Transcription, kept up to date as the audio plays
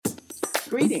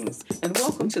Greetings and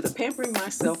welcome to the Pampering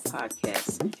Myself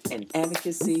podcast, an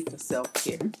advocacy for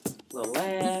self-care. We'll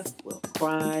laugh, we'll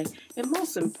cry, and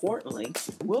most importantly,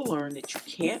 we'll learn that you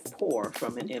can't pour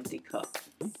from an empty cup.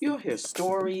 You'll hear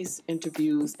stories,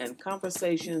 interviews, and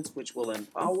conversations which will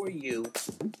empower you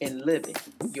in living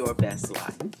your best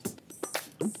life.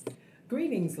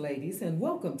 Greetings, ladies, and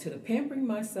welcome to the Pampering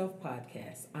Myself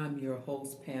podcast. I'm your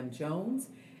host, Pam Jones,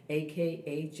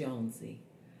 aka Jonesy.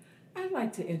 I'd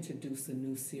like to introduce a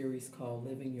new series called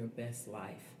Living Your Best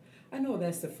Life. I know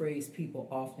that's the phrase people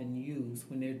often use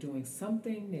when they're doing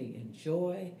something they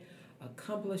enjoy,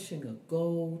 accomplishing a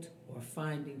goal, or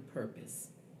finding purpose.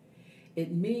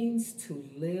 It means to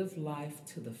live life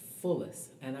to the fullest,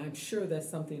 and I'm sure that's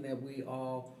something that we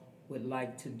all would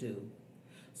like to do.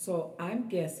 So I'm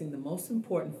guessing the most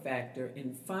important factor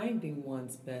in finding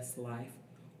one's best life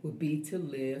would be to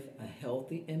live a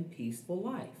healthy and peaceful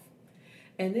life.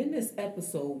 And in this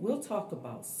episode, we'll talk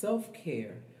about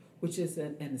self-care, which is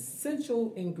an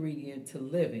essential ingredient to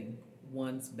living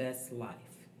one's best life.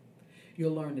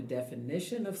 You'll learn the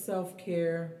definition of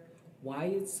self-care, why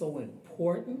it's so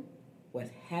important,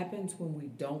 what happens when we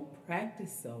don't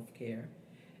practice self-care,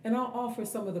 and I'll offer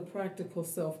some of the practical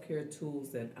self-care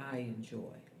tools that I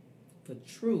enjoy for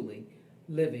truly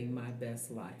living my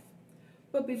best life.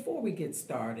 But before we get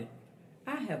started,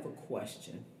 I have a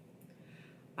question.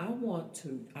 I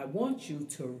want you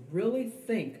to really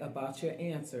think about your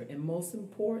answer, and most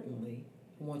importantly,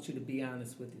 I want you to be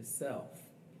honest with yourself.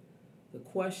 The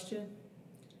question,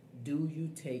 do you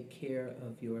take care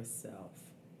of yourself?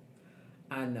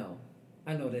 I know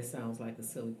that sounds like a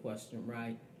silly question,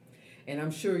 right? And I'm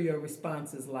sure your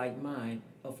response is like mine,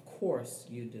 of course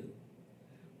you do.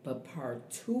 But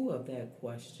part 2 of that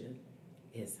question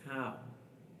is how?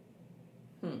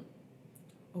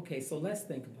 Okay, so let's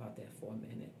think about that for a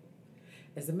minute.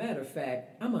 As a matter of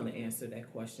fact, I'm going to answer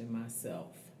that question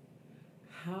myself.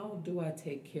 How do I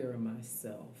take care of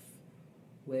myself?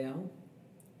 Well,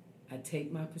 I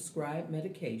take my prescribed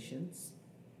medications.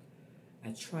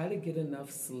 I try to get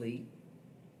enough sleep.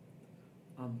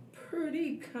 I'm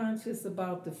pretty conscious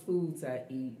about the foods I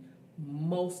eat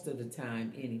most of the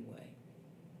time anyway.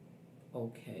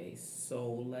 Okay, so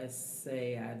let's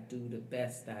say I do the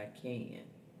best I can.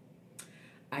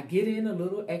 I get in a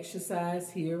little exercise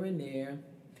here and there,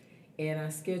 and I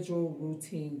schedule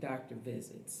routine doctor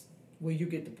visits. Well, you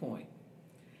get the point.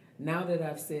 Now that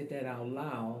I've said that out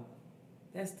loud,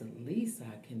 that's the least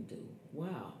I can do.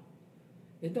 Wow.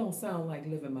 It don't sound like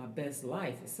living my best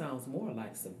life. It sounds more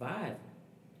like survival.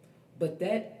 But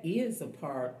that is a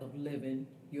part of living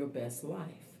your best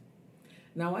life.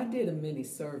 Now, I did a mini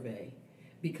survey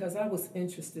because I was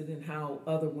interested in how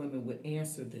other women would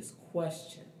answer this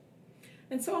question.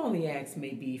 And so I only asked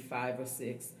maybe 5 or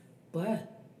 6,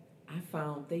 but I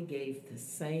found they gave the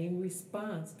same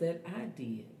response that I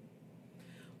did.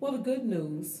 Well, the good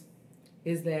news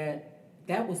is that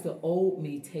was the old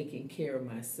me taking care of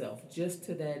myself, just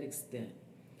to that extent.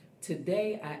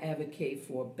 Today, I advocate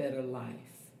for a better life.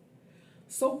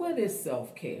 So what is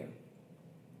self-care?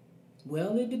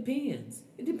 Well, it depends.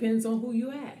 It depends on who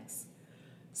you ask.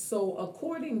 So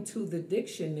according to the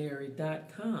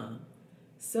dictionary.com,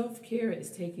 self-care is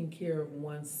taking care of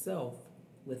oneself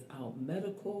without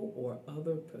medical or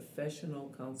other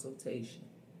professional consultation.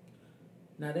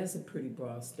 Now, that's a pretty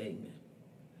broad statement.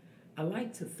 I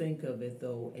like to think of it,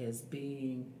 though, as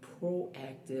being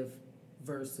proactive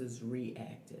versus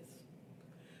reactive.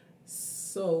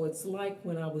 So it's like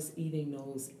when I was eating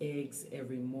those eggs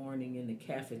every morning in the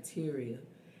cafeteria,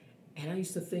 and I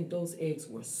used to think those eggs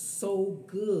were so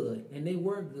good, and they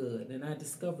were good, and I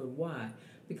discovered why.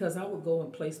 Because I would go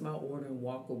and place my order and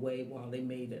walk away while they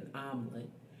made an omelet.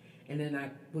 And then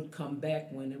I would come back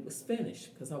when it was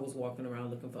finished because I was walking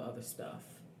around looking for other stuff.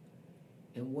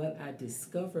 And what I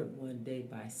discovered one day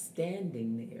by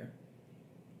standing there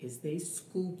is they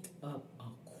scooped up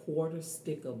a quarter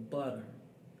stick of butter.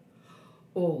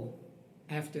 Oh,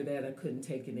 after that I couldn't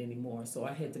take it anymore. So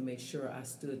I had to make sure I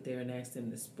stood there and asked them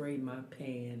to spray my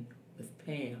pan with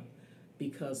Pam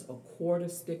because a quarter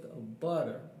stick of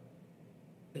butter,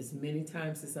 as many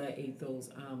times as I ate those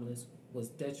omelets, was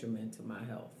detriment to my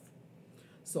health.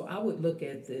 So I would look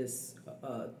at this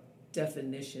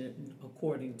definition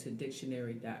according to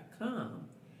dictionary.com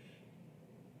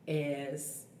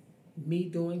as me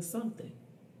doing something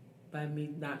by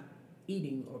me not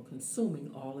eating or consuming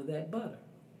all of that butter.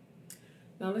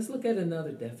 Now let's look at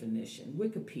another definition,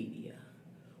 Wikipedia.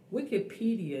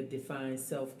 Wikipedia defines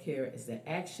self-care as the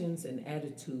actions and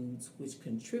attitudes which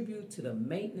contribute to the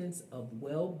maintenance of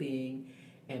well-being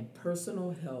and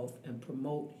personal health and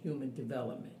promote human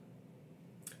development.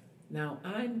 Now,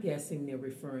 I'm guessing they're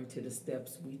referring to the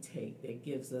steps we take that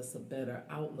gives us a better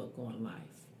outlook on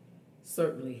life.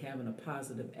 Certainly, having a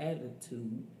positive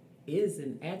attitude is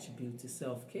an attribute to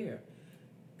self-care.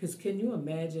 Because can you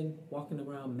imagine walking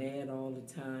around mad all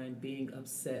the time, being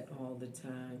upset all the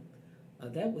time?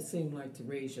 That would seem like to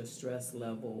raise your stress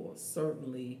level or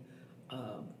certainly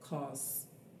cause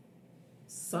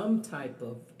some type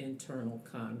of internal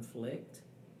conflict.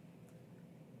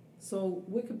 So,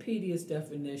 Wikipedia's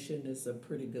definition is a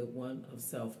pretty good one of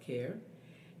self care.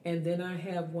 And then I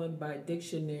have one by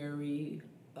Dictionary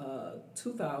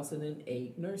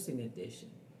 2008 Nursing Edition.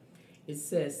 It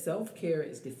says self care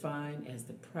is defined as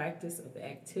the practice of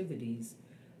activities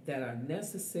that are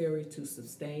necessary to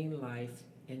sustain life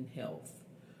and health,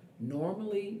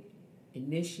 normally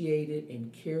initiated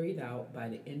and carried out by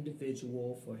the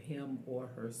individual for him or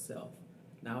herself.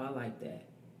 Now, I like that.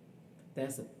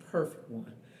 That's a perfect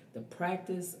one. The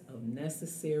practice of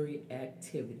necessary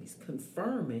activities,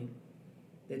 confirming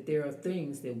that there are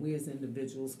things that we as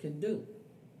individuals can do.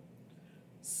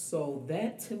 So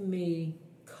that to me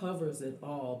covers it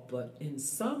all, but in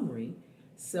summary,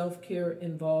 self-care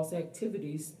involves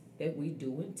activities that we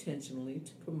do intentionally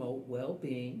to promote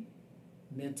well-being,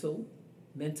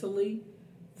 mentally,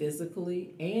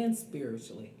 physically, and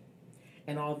spiritually.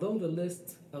 And although the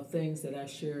list of things that I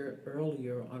shared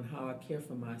earlier on how I care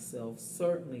for myself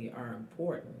certainly are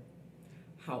important,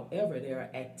 however, there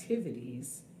are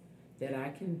activities that I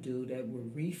can do that will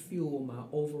refuel my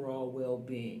overall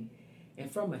well-being.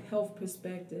 And from a health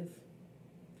perspective,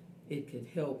 it could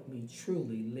help me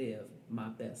truly live my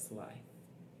best life.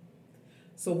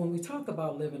 So when we talk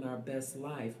about living our best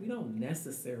life, we don't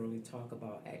necessarily talk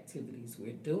about activities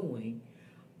we're doing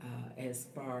as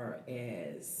far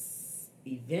as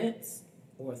events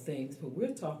or things, but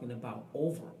we're talking about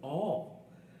overall.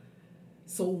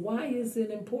 So why is it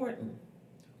important?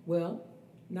 Well,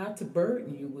 not to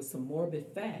burden you with some morbid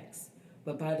facts,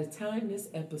 but by the time this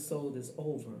episode is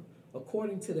over,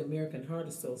 according to the American Heart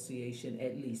Association,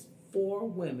 at least 4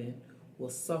 women will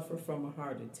suffer from a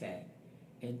heart attack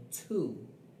and 2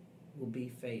 will be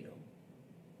fatal.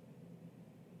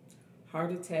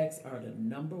 Heart attacks are the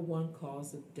number 1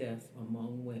 cause of death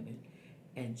among women,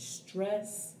 and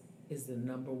stress is the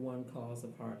number 1 cause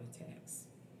of heart attacks.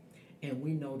 And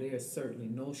we know there's certainly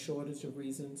no shortage of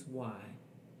reasons why.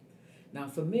 Now,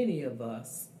 for many of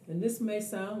us, and this may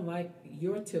sound like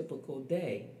your typical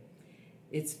day,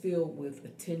 it's filled with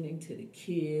attending to the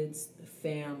kids, the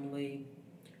family,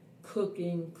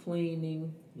 cooking,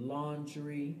 cleaning,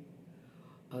 laundry,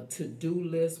 a to-do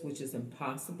list which is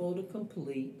impossible to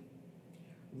complete,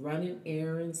 running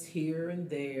errands here and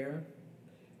there,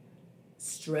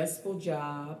 stressful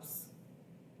jobs,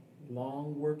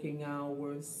 long working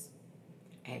hours,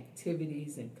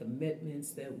 activities and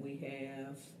commitments that we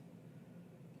have,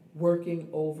 working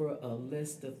over a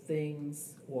list of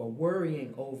things or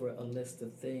worrying over a list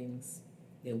of things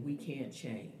that we can't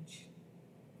change.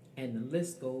 And the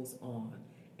list goes on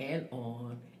and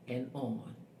on and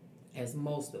on, as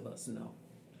most of us know.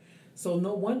 So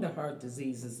no wonder heart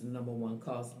disease is the number 1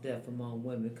 cause of death among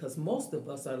women, because most of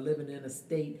us are living in a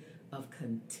state of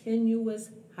continuous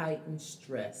heightened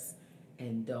stress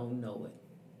and don't know it.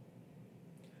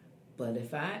 But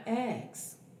if I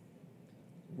ask,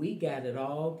 we got it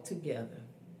all together.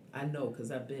 I know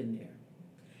because I've been there.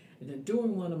 And then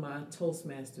during one of my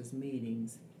Toastmasters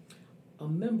meetings, a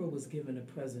member was given a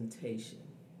presentation,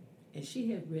 and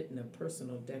she had written a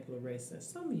personal declaration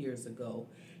some years ago.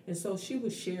 And so she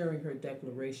was sharing her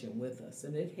declaration with us,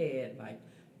 and it had like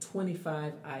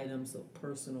 25 items of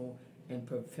personal and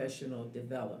professional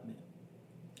development.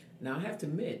 Now, I have to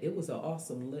admit, it was an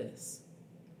awesome list.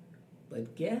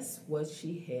 But guess what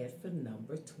she had for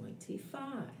number 25?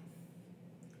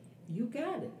 You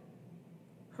got it.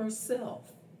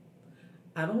 Herself.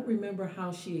 I don't remember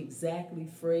how she exactly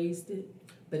phrased it,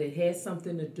 but it had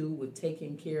something to do with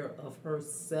taking care of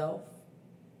herself.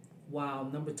 While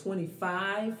number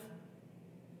 25,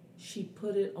 she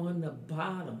put it on the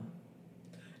bottom.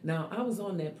 Now, I was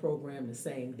on that program the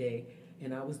same day,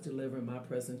 and I was delivering my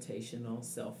presentation on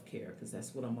self-care, because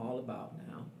that's what I'm all about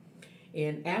now.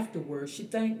 And afterwards, she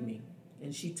thanked me,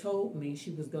 and she told me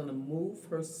she was going to move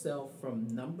herself from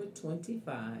number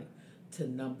 25 to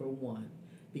number 1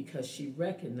 because she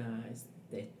recognized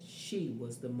that she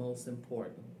was the most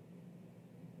important.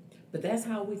 But that's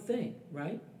how we think,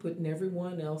 right? Putting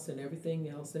everyone else and everything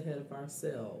else ahead of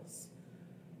ourselves.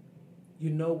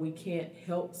 You know, we can't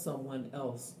help someone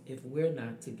else if we're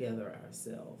not together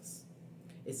ourselves.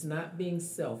 It's not being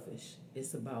selfish.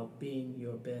 It's about being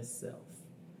your best self.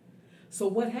 So,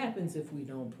 what happens if we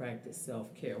don't practice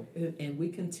self care and we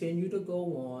continue to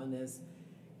go on as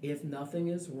if nothing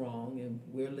is wrong and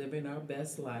we're living our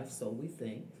best life, so we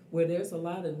think, where there's a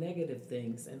lot of negative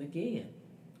things? And again,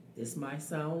 this might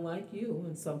sound like you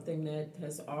and something that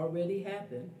has already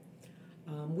happened.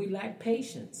 We lack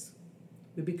patience.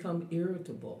 We become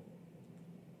irritable,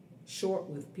 short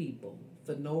with people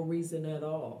for no reason at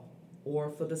all,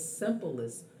 or for the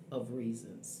simplest of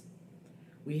reasons.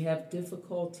 We have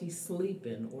difficulty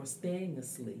sleeping or staying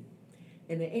asleep.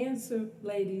 And the answer,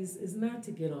 ladies, is not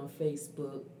to get on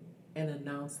Facebook and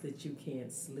announce that you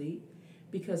can't sleep,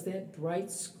 because that bright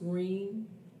screen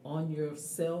on your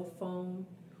cell phone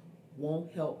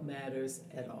won't help matters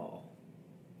at all.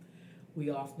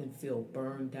 We often feel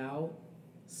burned out,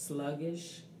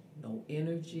 sluggish, no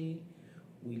energy,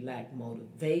 we lack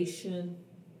motivation,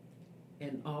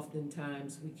 and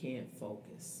oftentimes we can't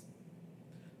focus.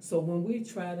 So when we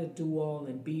try to do all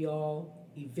and be all,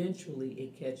 eventually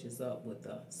it catches up with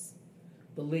us.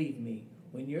 Believe me,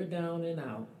 when you're down and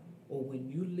out, or when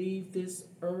you leave this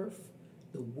earth,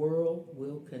 the world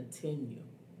will continue.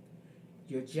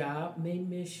 Your job may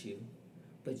miss you,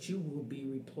 but you will be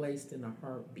replaced in a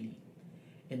heartbeat.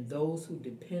 And those who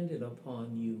depended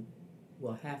upon you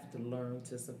will have to learn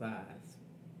to survive.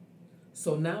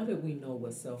 So now that we know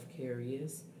what self-care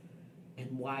is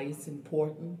and why it's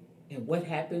important and what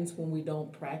happens when we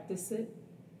don't practice it,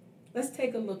 let's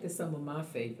take a look at some of my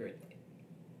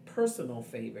personal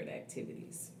favorite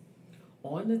activities.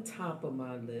 On the top of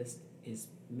my list is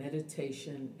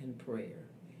meditation and prayer.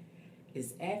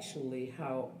 It's actually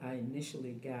how I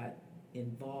initially got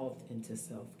involved into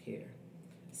self-care.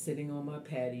 Sitting on my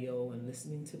patio and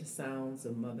listening to the sounds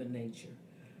of Mother Nature.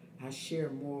 I share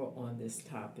more on this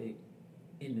topic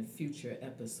in the future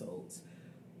episodes.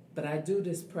 But I do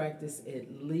this practice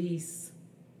at least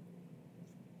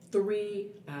 3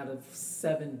 out of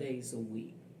 7 days a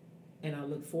week. And I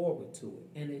look forward to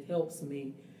it. And it helps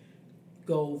me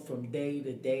go from day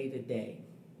to day to day.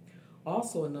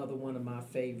 Also, another one of my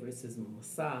favorites is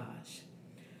massage.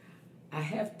 I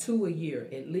have 2 a year,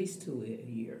 at least 2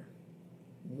 a year.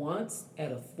 Once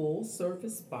at a full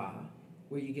service spa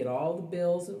where you get all the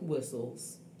bells and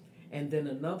whistles, and then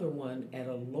another one at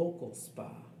a local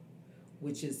spa,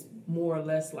 which is more or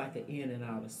less like an in and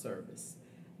out of service.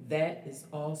 That is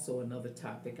also another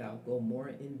topic I'll go more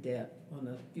in depth on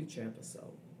a future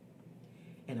episode.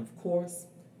 And of course,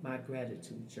 my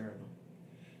gratitude journal.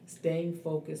 Staying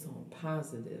focused on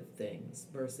positive things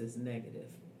versus negative.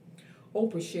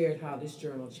 Oprah shared how this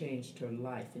journal changed her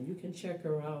life, and you can check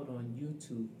her out on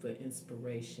YouTube for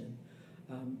inspiration,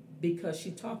 because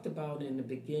she talked about in the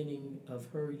beginning of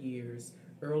her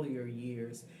earlier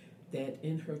years, that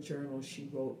in her journal she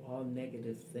wrote all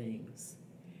negative things.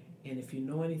 And if you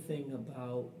know anything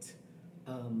about,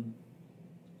 I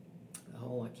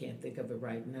can't think of it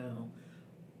right now,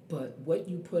 but what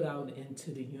you put out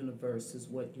into the universe is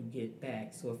what you get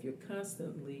back. So if you're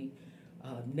constantly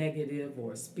negative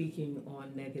or speaking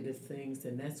on negative things,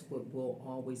 then that's what will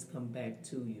always come back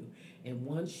to you. And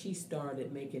once she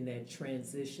started making that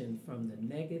transition from the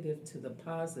negative to the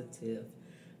positive,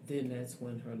 then that's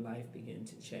when her life began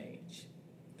to change.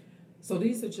 So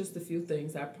these are just a few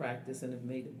things I practice and have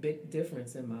made a big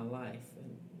difference in my life.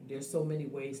 And there's so many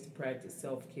ways to practice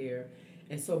self-care.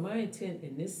 And so my intent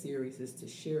in this series is to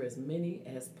share as many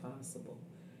as possible.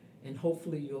 And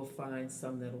hopefully you'll find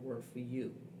some that'll work for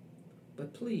you.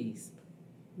 But please,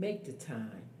 make the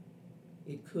time.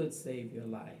 It could save your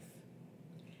life.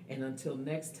 And until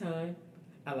next time,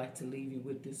 I'd like to leave you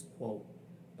with this quote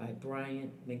by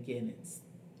Brian McGinnis.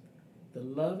 The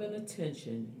love and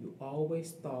attention you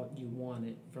always thought you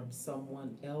wanted from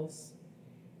someone else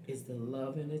is the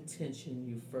love and attention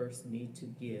you first need to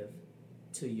give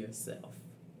to yourself.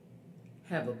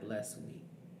 Have a blessed week.